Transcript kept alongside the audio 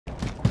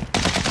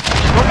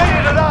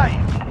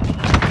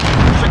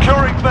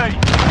B.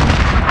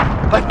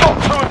 They've got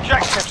 2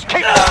 objectives.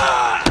 Keep them.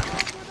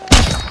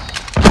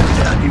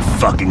 Down you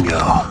fucking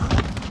go.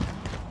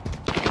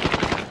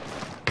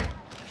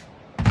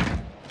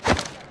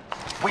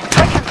 We've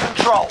taken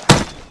control.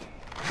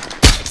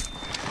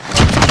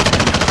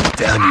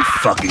 Down you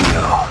fucking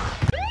go.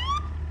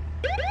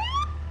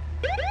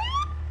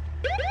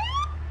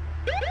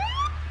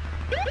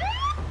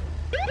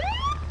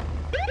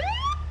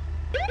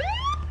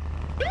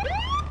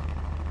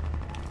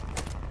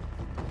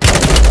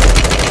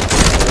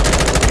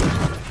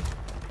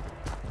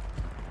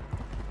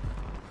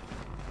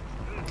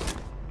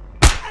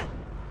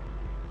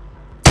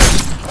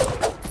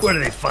 Where do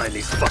they find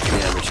these fucking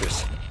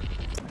amateurs?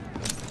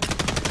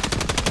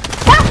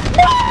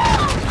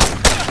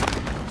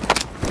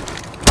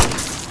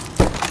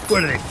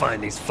 Where do they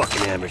find these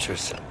fucking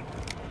amateurs?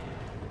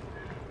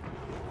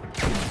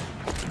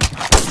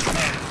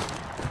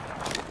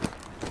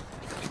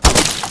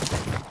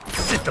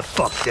 Sit the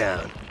fuck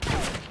down.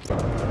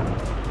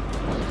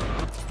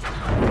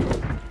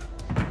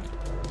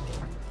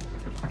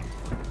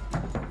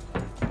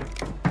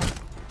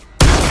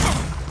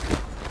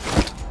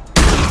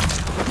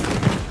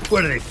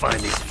 Where do they find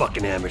these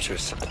fucking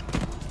amateurs?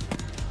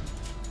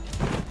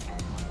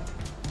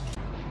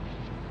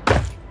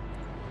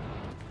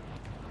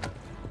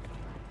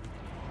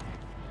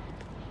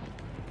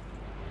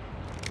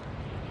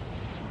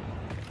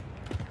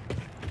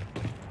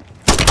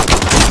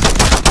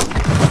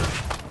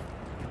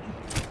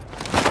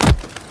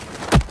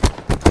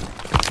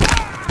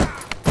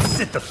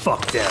 Sit the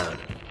fuck down.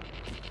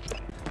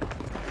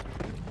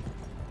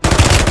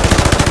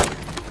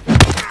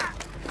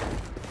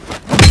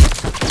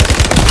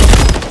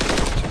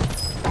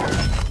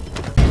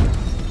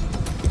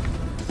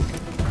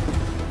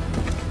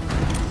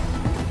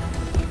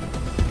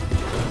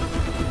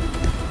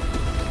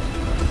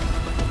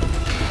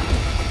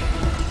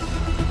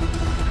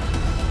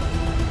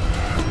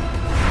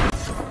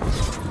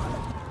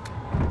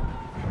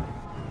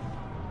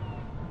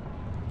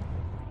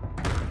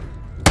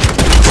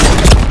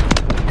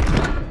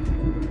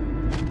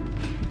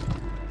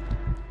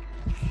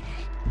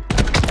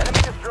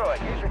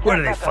 Where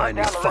do they find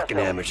these fucking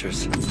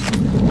amateurs?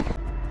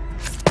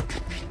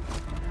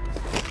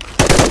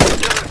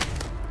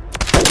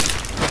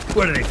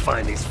 Where do they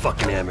find these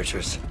fucking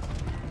amateurs?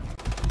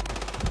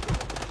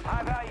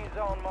 High value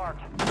zone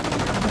marked.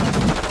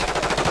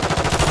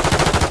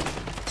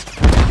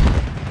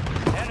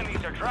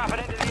 Enemies are dropping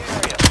into the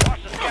area.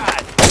 Watch the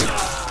skies.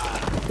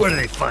 Where do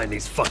they find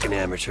these fucking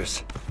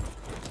amateurs?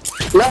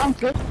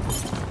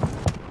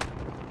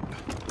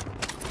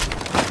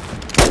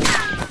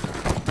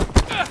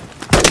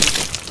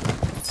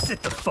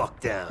 Sit the fuck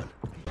down.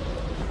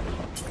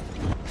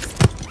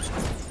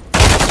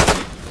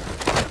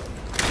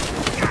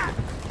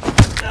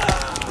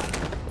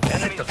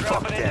 Sit the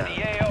fuck down.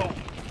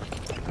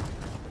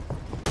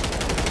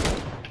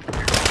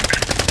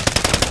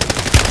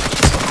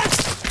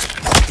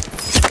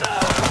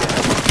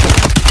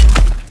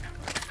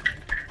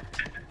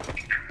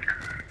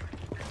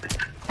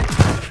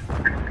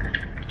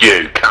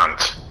 You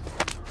cunt.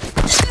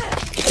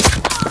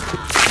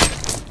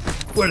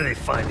 Where do they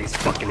find these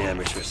fucking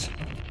amateurs?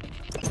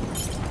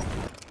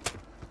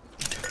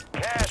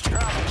 Cash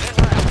dropping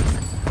inland.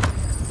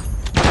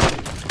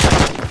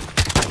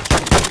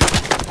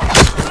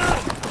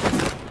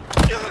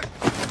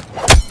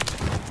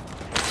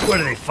 Where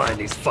do they find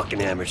these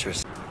fucking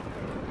amateurs?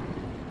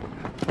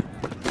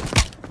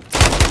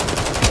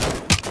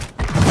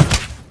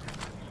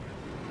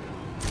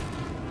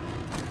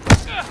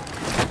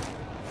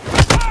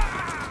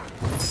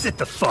 Sit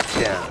the fuck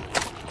down.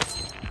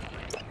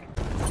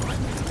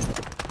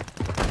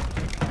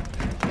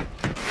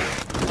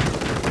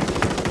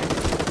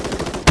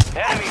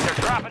 Enemies are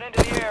dropping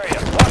into the area.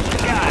 Watch the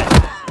skies.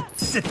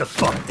 Sit the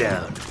fuck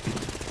down.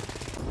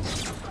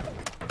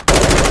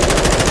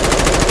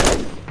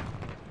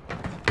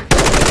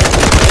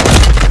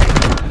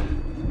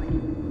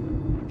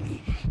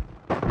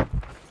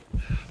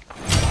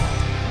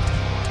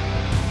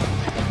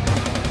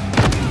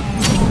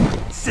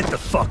 Sit the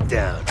fuck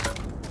down.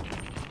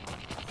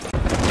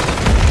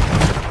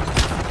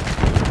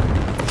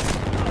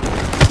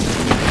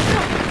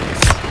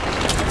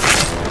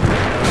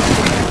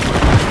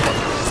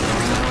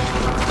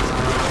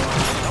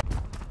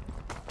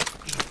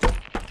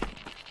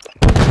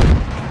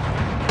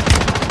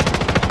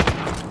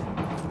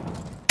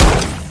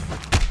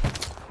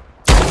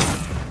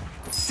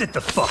 Sit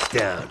the fuck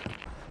down.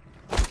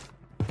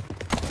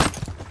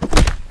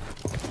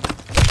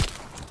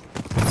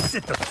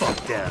 Sit the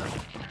fuck down.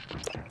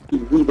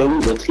 Oui, bah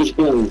triche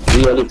bien,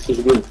 oui, allez, triche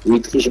bien,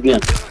 oui, triche bien.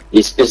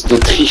 Espèce de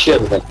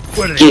tricheur, va.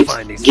 Where do they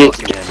find these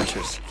fucking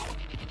amateurs?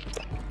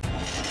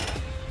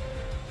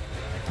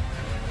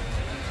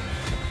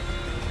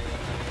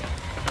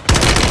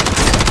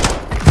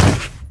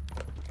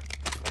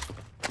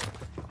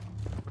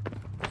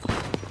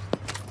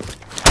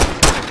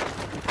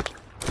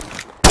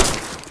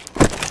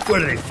 Where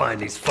do they find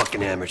these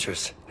fucking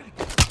amateurs?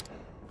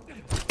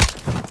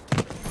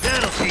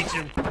 That'll teach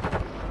attention.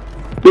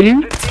 Il est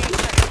où? 15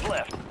 seconds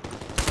left.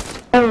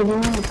 Ah ouais,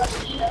 non.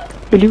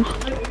 Il est où?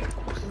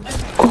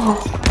 Oh.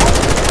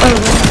 Ah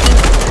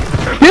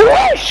ouais. Mais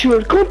ouais, je suis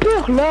le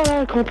campeur, là,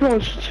 le campeur,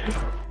 je suis...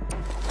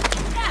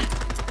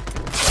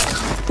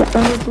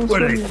 Where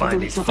do they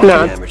find these fucking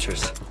Nah.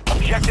 amateurs?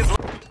 Objective.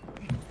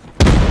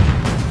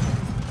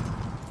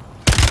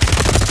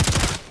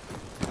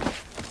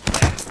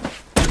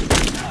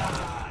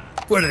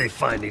 Where do they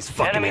find these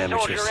fucking Enemy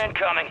amateurs? soldier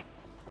incoming.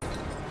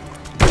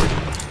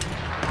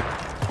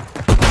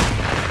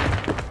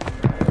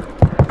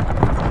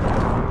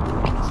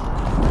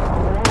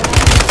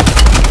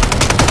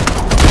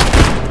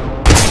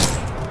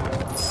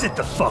 Sit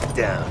the fuck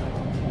down.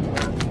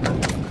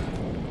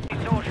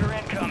 Soldier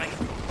incoming.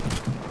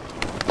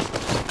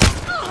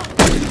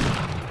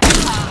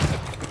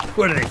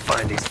 Where do they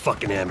find these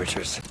fucking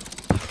amateurs?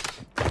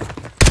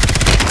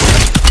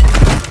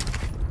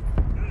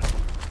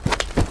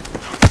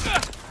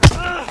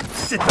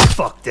 Sit the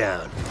fuck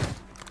down.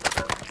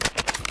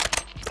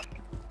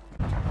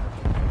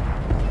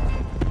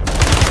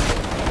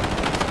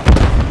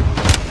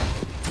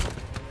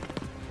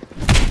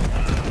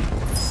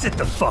 Sit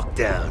the fuck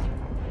down.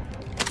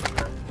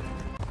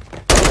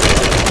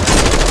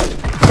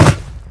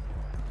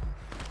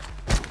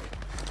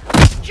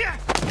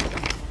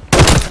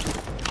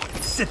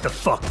 Sit the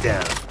fuck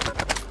down.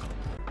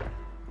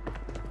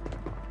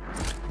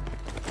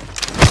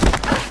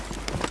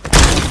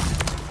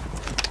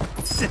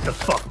 Sit the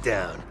fuck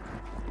down.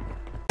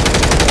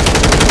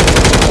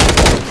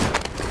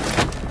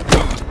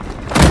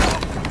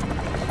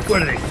 Where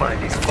do they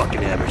find these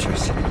fucking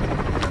amateurs?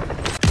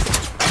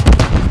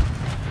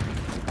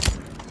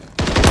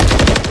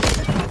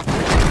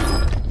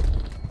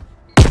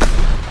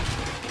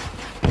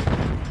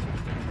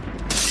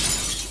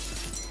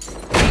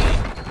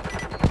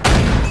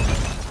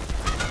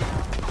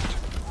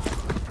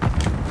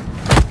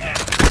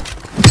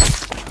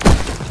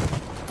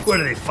 Where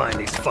do they find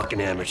these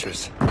fucking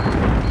amateurs?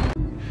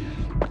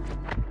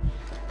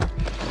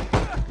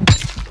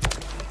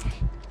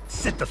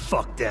 Sit the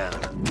fuck down.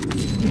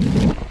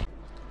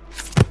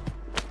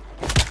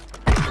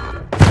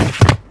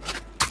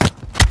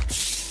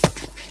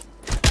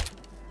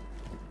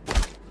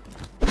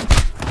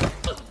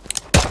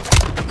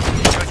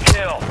 Good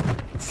kill.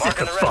 Sit Marking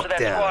the the rest fuck of that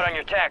down. squad on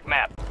your tac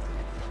map.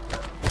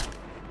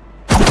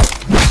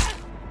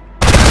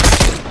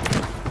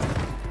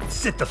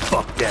 Sit the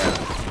fuck down.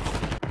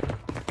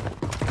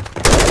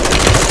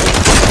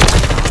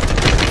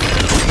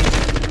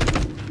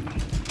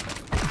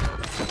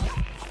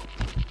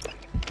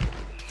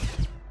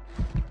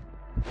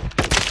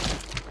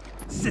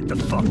 Sit the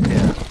fuck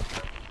down.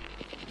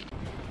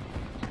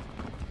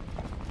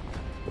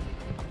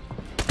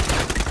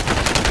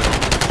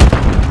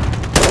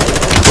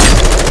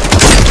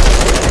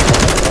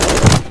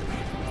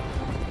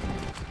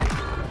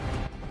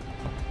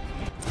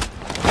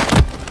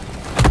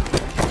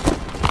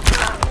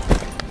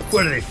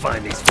 Where do they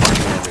find these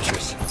fucking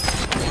amateurs?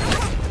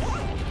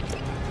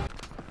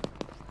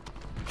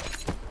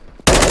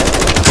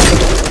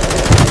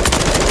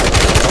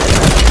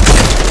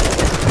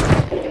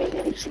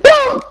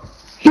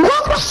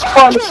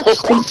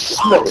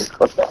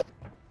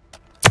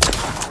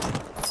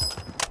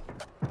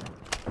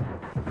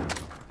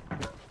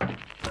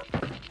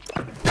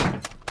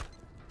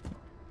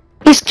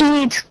 He's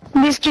scared.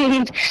 He's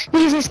scared.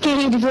 This is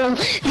scared, bro.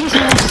 This is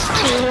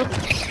scared.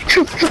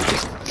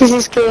 This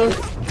is scared.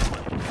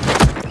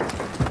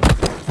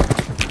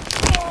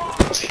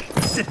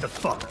 Sit the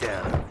fuck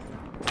down.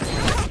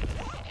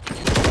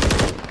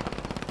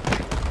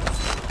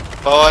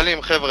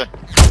 פועלים חבר'ה.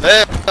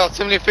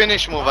 רוצים לי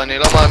פיניש מוב, אני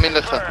לא מאמין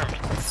לך.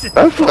 Sit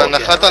the fuck אתה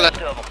נחת down. על...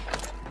 Double.